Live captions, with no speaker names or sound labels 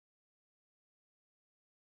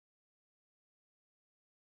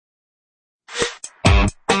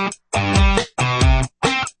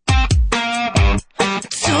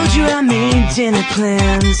Told you I made dinner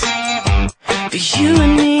plans for you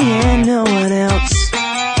and me and no one else.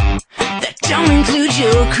 That don't include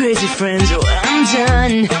your crazy friends. Oh, I'm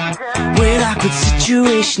done with awkward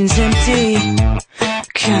situations, empty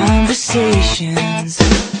conversations.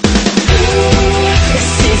 This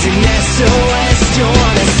is an SOS, don't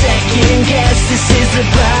want a second guess. This is the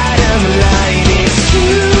bottom line, it's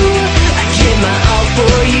true. I give my all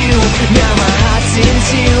for you, now my heart's in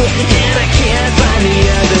two, and I can't find the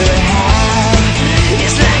other half.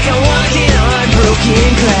 It's like I'm walking on broken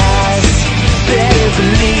glass. Better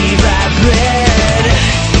believe I bled.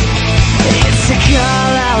 It's a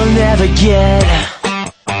call I'll never get.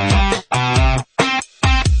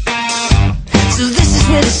 So this is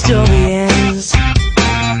where the story ends.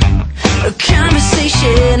 A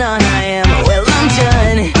conversation on I am. Well, I'm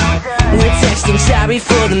done with texting, sorry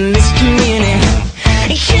for the miscommunication.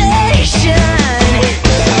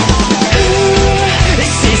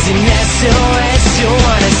 This is an SOS, don't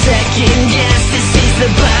want a second guess. This is the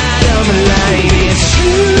bottom line, it's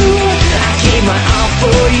true. I gave my all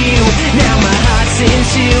for you, now my heart's in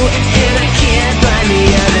two, and I can't find the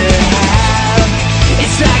other half.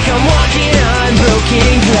 It's like I'm walking on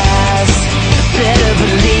broken glass. Better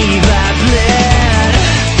believe I bled.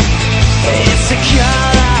 It's a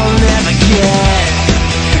call I'll never get.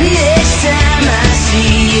 Next time I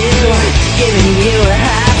see you, giving you a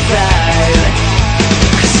high five,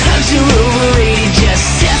 'cause I'm too overrated, just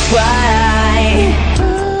FYI.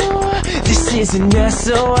 This is an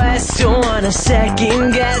SOS, don't want a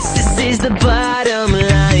second guess. This is the bottom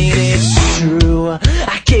line, it's true.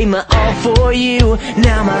 I gave my all for you,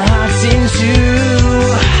 now my heart's in two.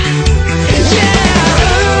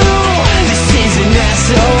 This is an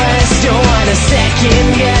SOS, don't want a second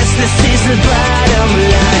guess. This is the bottom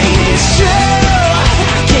line, it's true.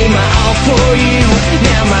 I gave my all for you,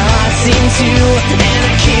 now my heart's in two, and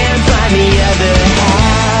I can't find the other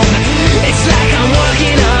half. It's like I'm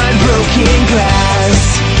walking on broken glass.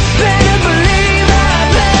 Better believe I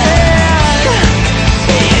bled.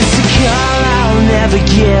 It's a call I'll never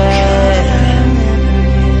get.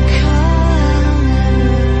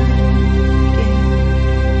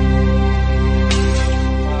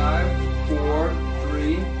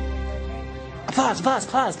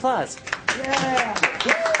 Applause. Yeah!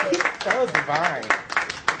 That was divine.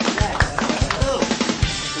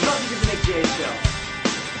 Welcome to the Nick J Show.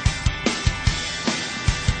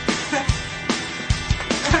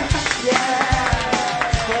 Yeah!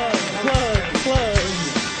 Close.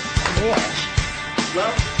 Yeah.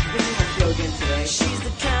 Well, this is my show again today. She's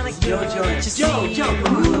the kind of girl Joe.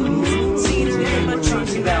 Seen her in my trunk,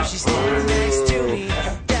 about she's standing next to